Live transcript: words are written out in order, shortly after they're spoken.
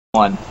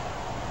One.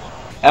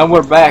 And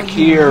we're back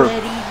here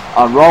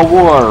on Raw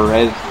War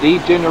as D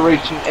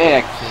Generation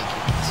X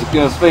is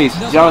going to face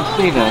John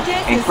Cena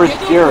and Chris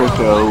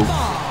Jericho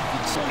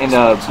in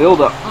a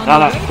build-up. No,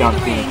 not John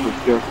Cena and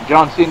Chris Jericho.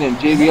 John Cena and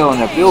JBL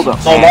in a build-up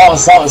match.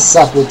 That was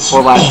suckage.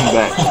 For lashing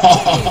back.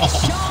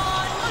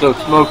 So,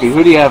 Smokey,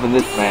 who do you have in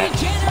this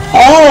match?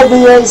 I have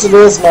DX in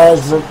this match,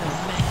 but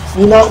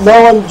you know,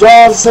 knowing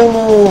John Cena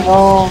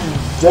and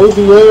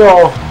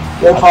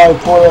JBL, they'll probably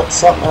pull up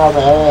something out of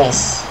the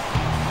ass.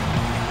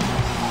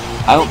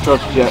 I don't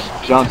trust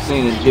John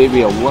Cena and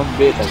JBL one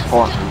bit as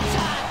partners.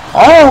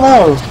 I don't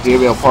know.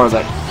 JBL's part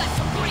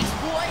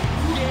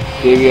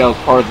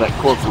of that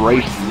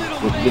corporation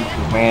with Vince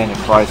McMahon and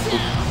Christ.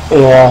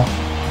 Yeah,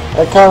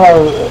 that kind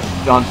of.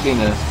 John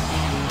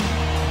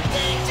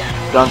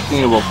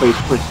Cena will face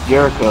Chris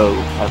Jericho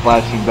at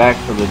flashing back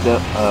for the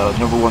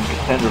 #1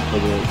 contender for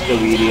the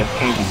WEDF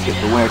Championship.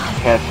 The winner can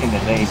cash in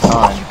at any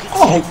time.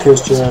 I hate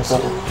Chris Jericho.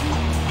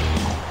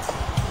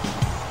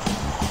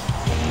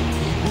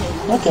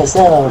 Like I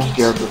said,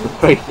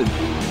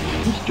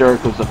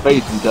 Jericho's the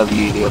face in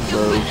WEDF, so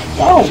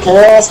I don't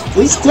care.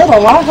 We still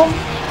don't like him.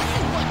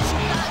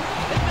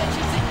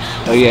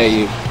 Oh yeah,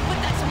 you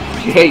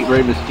hate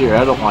Rey Mysterio.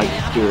 I don't like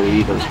Mysterio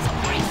either.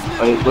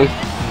 But it looks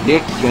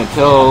Dick's gonna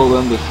tell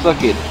them to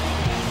suck it.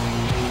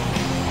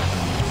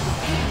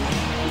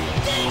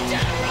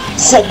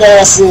 Suck the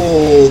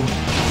acid.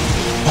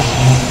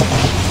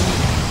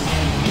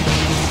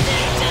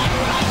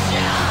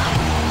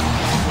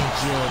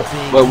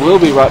 But we'll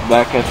be right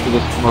back after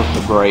this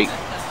commercial break.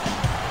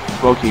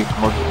 Both your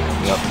commercials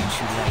coming up.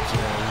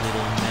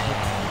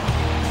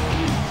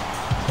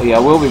 So yeah,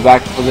 we'll be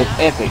back for this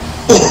epic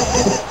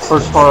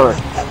first part.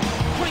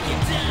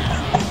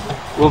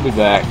 We'll be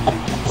back.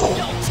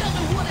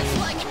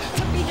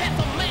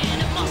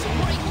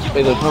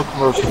 Hey, there's no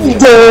commercial yet.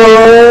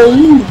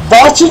 You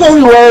botch it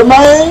anyway,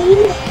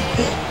 man.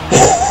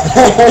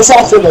 It's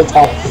after the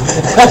time.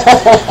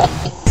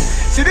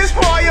 See, this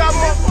for all y'all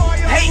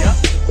motherfuckers hating.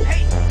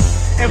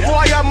 And for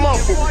all y'all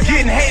motherfuckers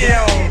getting hated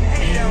on.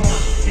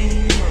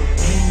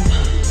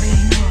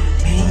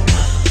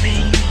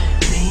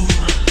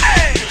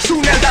 Hey,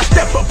 soon as I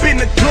step up in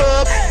the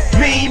club,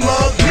 me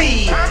mug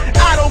me.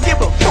 I don't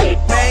give a fuck,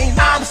 man.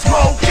 I'm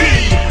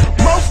Smokey.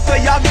 Most of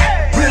y'all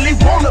really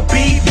wanna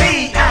be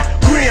me. I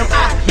grim,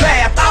 I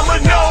laugh, I'm a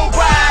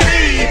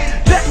nobody.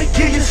 Let me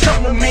give you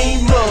something to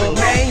mean mug,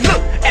 man.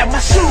 Look at my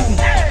shoes,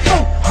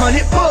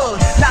 400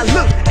 bucks. Now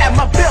look at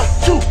my belt,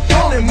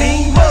 200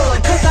 mean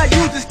mug. Cause I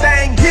use this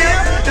thing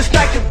here, just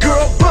like a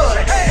girl bud.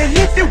 And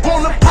if you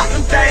wanna pop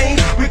them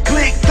things, we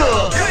click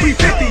thugs. We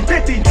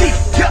 50 deep,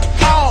 yeah,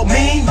 all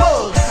mean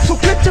mugs. So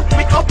get your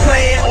pick a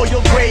plan or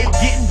your grave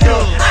getting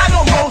dug. I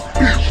know most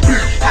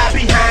hide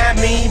behind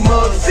mean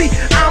mugs. See,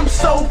 I'm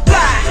so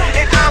fly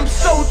and I'm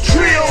so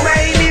trill,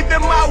 man.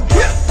 Even my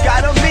whip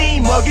got a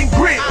mean mugging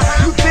grip.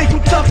 You think you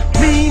tough,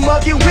 mean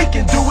mugging, we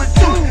can do it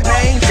too.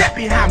 Man, step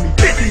behind me,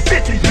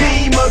 50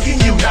 mean mugging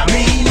you, not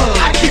mean mug.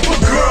 I keep a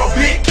girl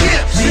big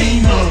hips,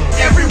 mean mug.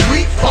 Every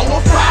week 4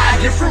 or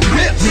 5 different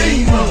whips,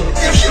 mean mug.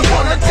 If she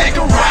wanna take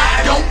a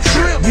ride, don't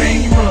trip,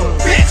 mean mug.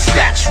 Big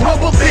stacks,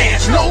 rubber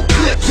bands, no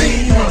clips,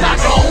 mean mug. Now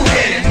go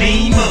ahead and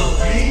mean mug.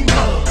 Mean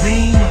mug,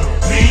 mean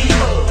mug, mean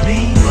mug,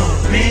 mean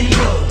mug, mean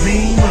mug,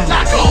 mean mug.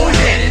 Now go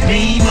ahead and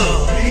mean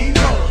mug. Mean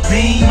mug,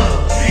 mean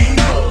mug, mean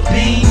mug,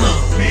 mean mug,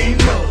 mean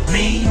mug,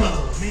 mean mug.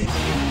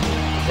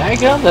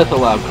 Dang, that's a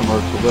loud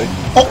commercial, but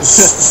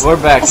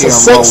we're back here on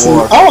sexy. Raw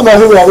War. I don't know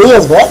who that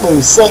is, but that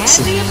dude's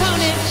sexy.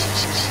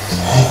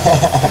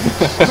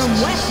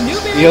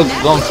 He has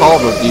his own call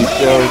review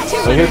show,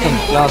 but here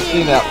comes John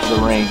Cena out to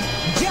the ring.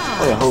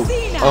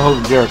 I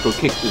hope Jericho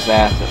kicks his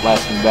ass at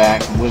lasting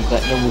back and wins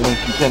that #1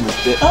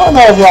 contendership. I don't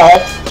know if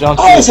y'all.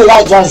 I actually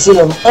like John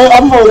Cena.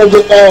 I'm going to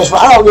get ass,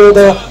 but I don't give a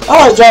damn. I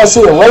like John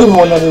Cena way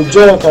more than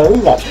Jericho.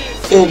 He's like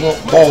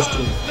ignorant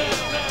bastard.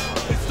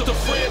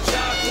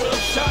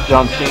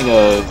 John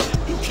Cena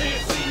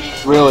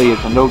really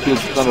is a no good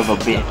son of a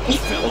bitch.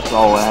 That's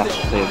all I have to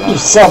say about You it.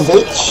 son of a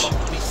bitch.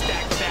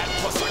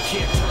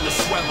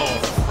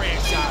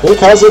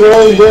 Because he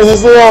really doing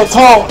his little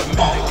talk.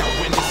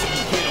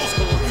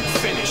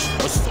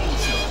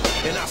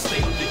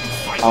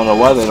 I don't know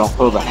why they don't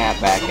throw the hat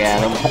back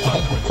at him.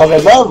 Because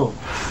they love him.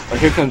 But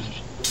here comes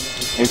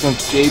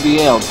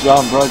JBL,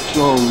 John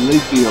Bradshaw,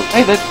 Layfield.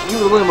 Hey, that's you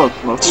were limo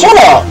smoke. Shut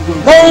up!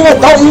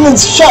 Don't even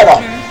shut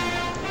up!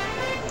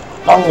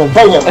 Don't even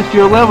bring it. That's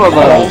your limo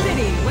though.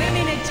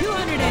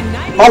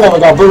 My limo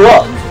got blew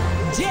up.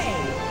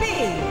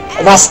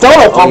 And I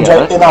stole it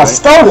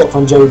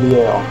from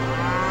JBL.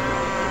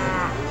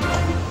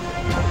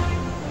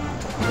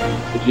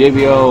 The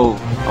JBL.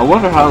 I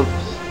wonder how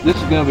this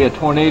is going to be a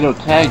tornado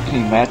tag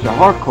team match, a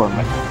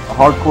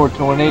hardcore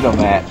tornado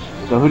match.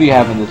 So who do you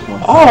have in this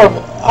one?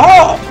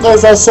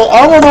 As I said,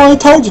 I already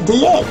told you,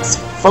 DX,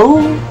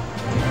 fool.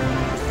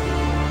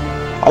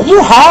 Are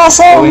you high,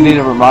 son? Well, we need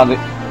to remind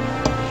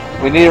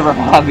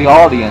the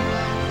audience.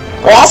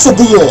 Well, I said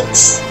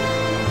DX.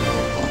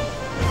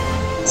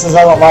 Since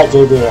I don't like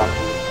JBL.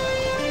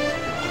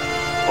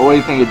 Or what do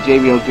you think of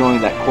JBL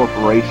joining that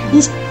corporation?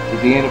 Is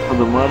he in it for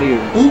the money,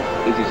 or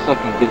is he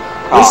sucking Vince's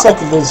cock? He's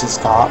sucking Vince's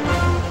cock.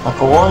 Of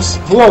course.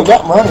 He already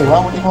got money. Why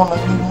would he want to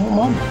need more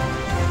money?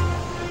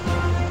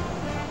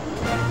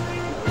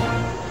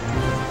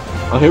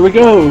 Oh, here we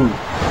go.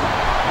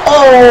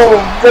 Oh,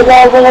 big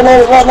old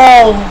right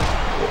now.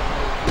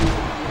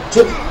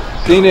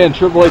 Cena and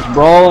Triple H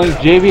brawling.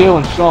 JBL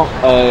and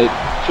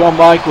Shawn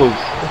Michaels.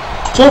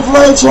 Triple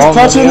H is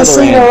punching the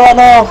Cena right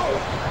now.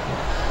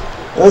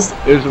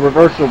 There's a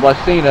reversal by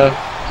Cena.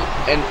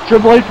 And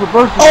Triple H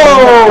reverses.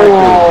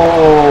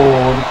 Oh,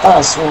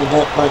 nice one,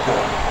 backbreaker.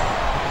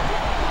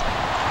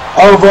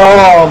 Oh,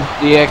 bro.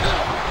 DX.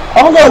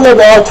 I'm going to leave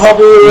it off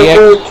topic here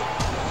real quick.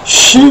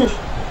 Shoot.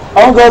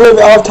 I'm going to leave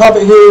it off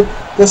topic here.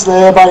 Just to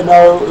let everybody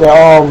know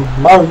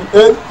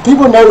that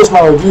people notice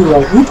my review.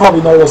 Like, you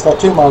probably noticed that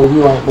too. My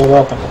review ain't been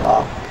up in a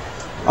while.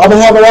 I've been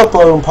having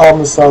uploading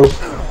problems, so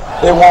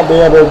I won't be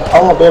able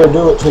to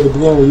do it till the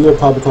beginning of the year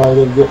probably because I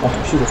didn't get my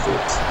computer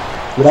fixed.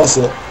 But that's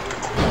it.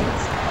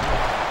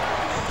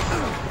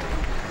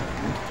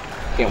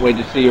 Can't wait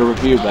to see your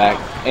review back.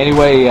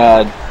 Anyway,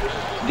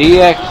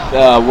 DX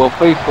will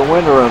face the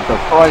winner of the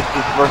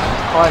Prices versus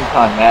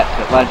Primetime match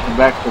that launches him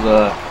back to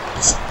the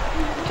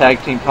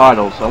tag team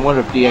titles. I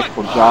wonder if DX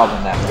will job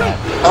in that match.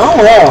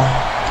 Oh yeah,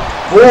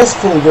 well, that's a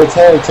pretty good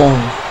tag team.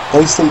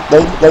 They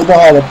know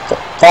how to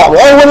fight.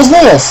 Oh, what is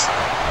this?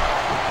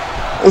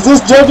 Is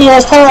this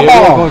JBL's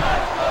powerbomb?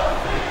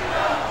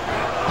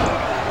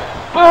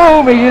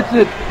 Boom! He hits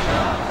it.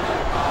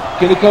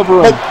 Can he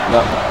cover him?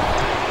 No.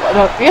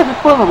 No, he has his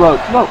foot on the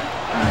ropes. No.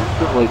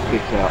 Triple H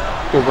kicks out.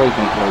 Triple H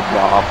makes no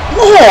job.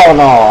 Hell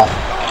no.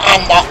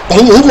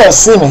 He loves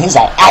Seaman. He's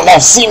like, I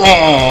love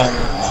Seaman.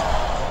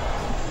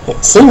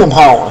 Seaman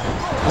power.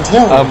 I'm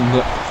telling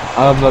you.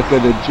 I'm not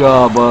gonna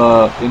job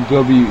in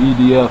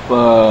WEDF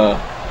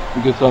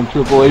because I'm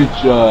Triple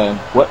H.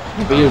 What?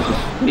 The video's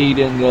just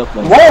speeding up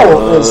and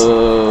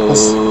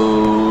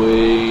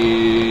slowing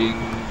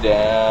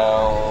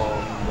down.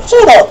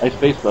 Shut up. Nice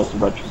face buster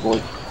by Triple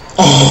H.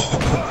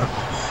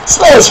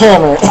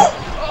 Sledgehammer.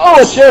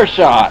 Oh, a chair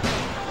shot.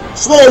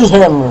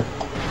 Sledgehammer.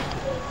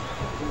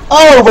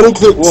 Oh, but he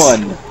kicks.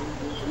 1,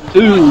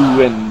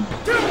 2, and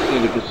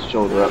Cena gets his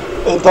shoulder up.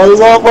 He throws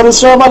up what his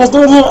Sherman is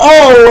doing here.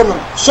 Oh, and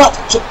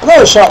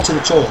another shot to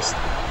the chest.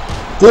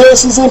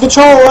 DX is in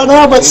control right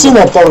now, but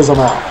Cena throws him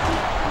out.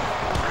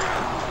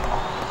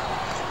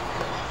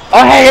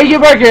 Oh, hey, you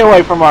better get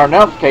away from our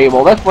announce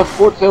table. That's what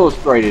Sports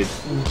Illustrated.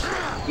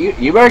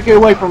 You better get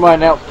away from my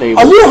announce table.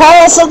 Are you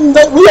hiding something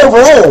that we over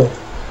there?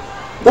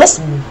 That's...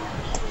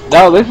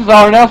 No, this is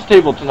our announce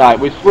table tonight.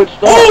 We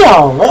switched up.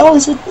 Damn, everybody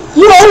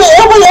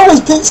always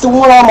picks the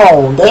one I'm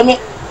on, damn it.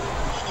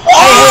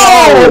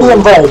 Oh, it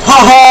didn't break. Ha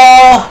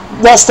ha!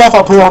 That stuff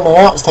I put on the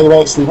announce table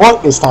actually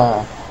worked this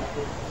time.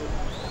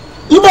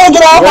 You better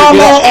get off my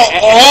man.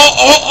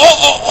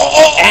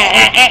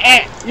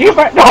 You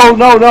better,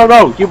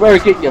 no. You better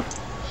get your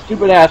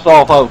stupid ass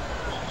off of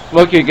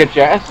Smokey and get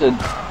your acid.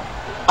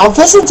 I'm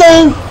fixing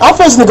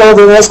to go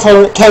to the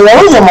SKO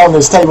them on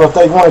this table if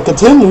they want to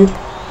continue.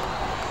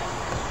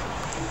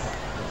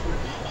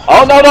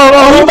 Oh, no.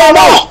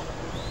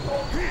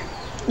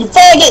 You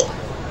faggot!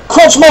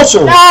 Crunch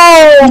muncher!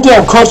 No! You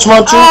damn crunch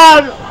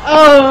muncher!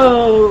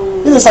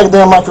 Oh! You looks like a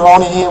damn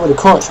macaroni here with a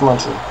crunch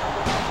muncher.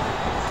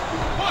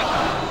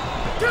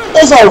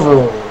 It's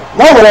over.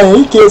 No, it ain't.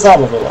 He gets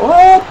out of it.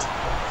 What?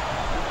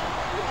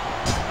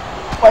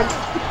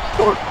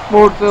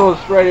 Sports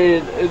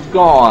Illustrated is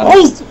gone. I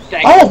ain't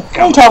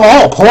talking about I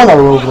had porno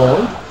over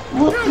there.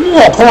 You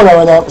had porno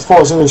in that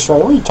Sports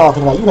Illustrated. What are you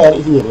talking about? You had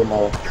it here in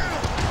there.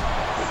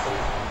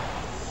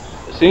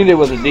 Seen it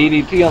with a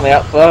DDT on the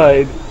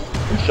outside,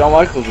 and Shawn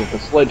Michaels with a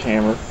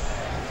sledgehammer.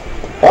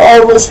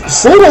 Oh,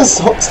 Cena's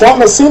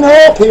starting to Cena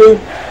up here.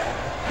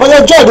 But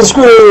that dragon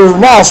screw,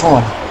 nice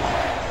one.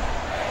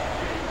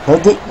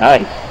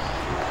 Nice.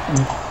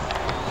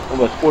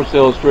 Well, Sports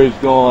Illustrated's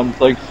gone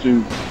thanks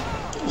to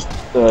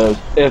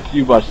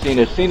FU by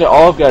Cena. Cena,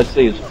 all I've got to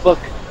say is fuck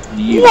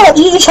you.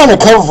 You're trying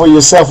to cover for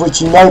yourself,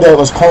 which you know there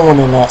was porn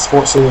in that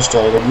Sports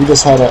Illustrated. You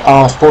just had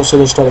a Sports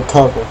Illustrated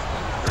cover.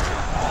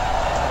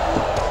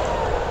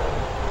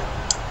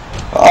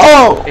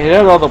 Oh! It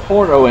had all the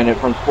porno in it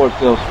from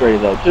Sports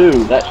Illustrated, though,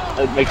 too. That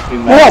makes me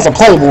mad. Well, that's a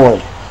Playboy.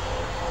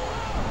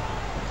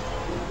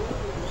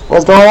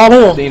 What's going on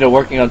here? Cena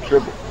working on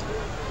triple.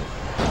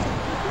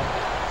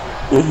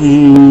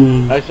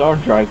 Nice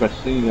arm drag by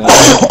Cena.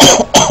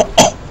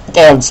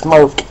 Damn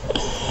smoke.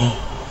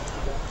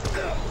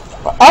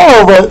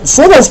 Oh, but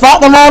Cena's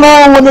fighting him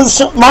on when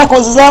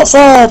Michaels is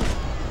outside.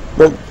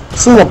 But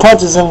Cena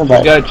punches in the back.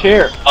 He got a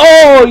chair.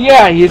 Oh,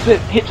 yeah, he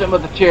hits him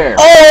with the chair.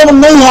 Oh, the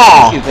knee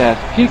high. Kick his ass.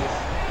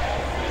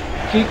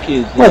 Kick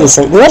his ass. Wait a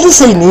second. Did I just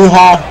say knee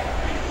high?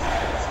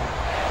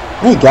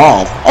 Oh,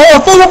 God. Oh, a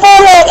finger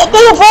fall out. A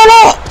finger fall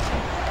out.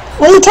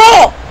 What are you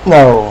talking?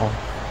 No.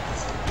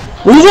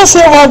 Will you just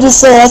hear what I just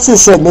said? I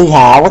just said knee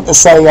high. I want to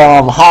say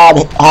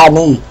high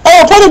knee.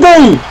 Oh,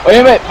 pedigree! Wait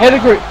a minute,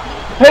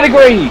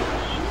 pedigree!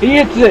 He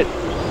hits it!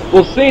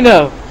 Well,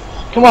 Cena,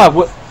 come on,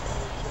 what?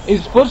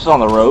 His foot's on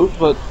the road,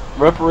 but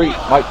referee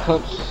Mike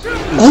Kuntz.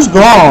 He's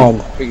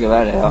blind. Figure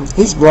that out.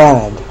 He's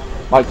blind.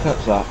 Mike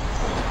Kuntz out.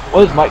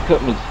 What has Mike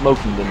Kuntz been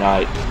smoking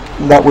tonight?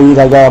 That weed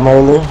I got him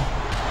earlier.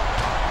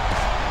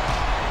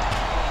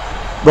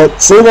 But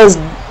Cena's.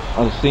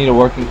 Cena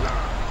working.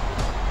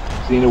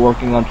 Cena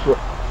working on.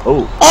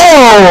 Oh.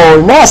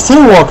 Oh, nice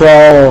teamwork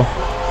there.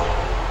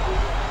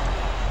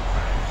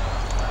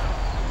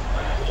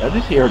 Did I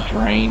just hear a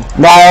train?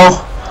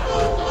 No.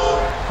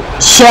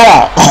 Shut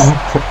up.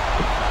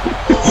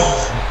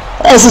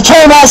 There's a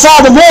train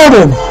outside the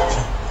building.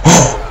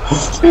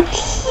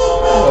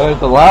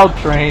 It's a loud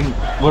train.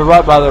 We're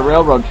right by the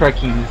railroad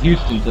tracks in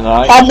Houston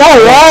tonight. I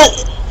know, right?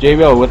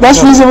 JBL, what's that's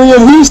the reason we're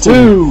in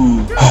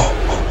Houston.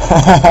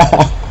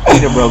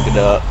 Cena broke it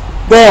up.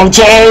 Damn,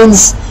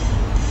 James.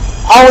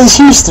 Always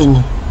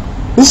Houston.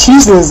 This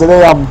Houston is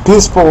today. I'm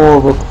pissed for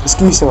of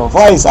excuse of a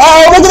place.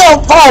 Oh, look at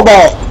that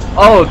fallback.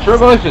 Oh,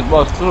 Triple H is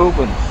busted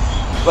open.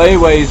 But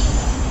anyways,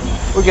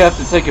 we're going to have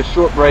to take a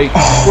short break.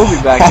 We'll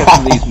be back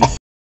after these.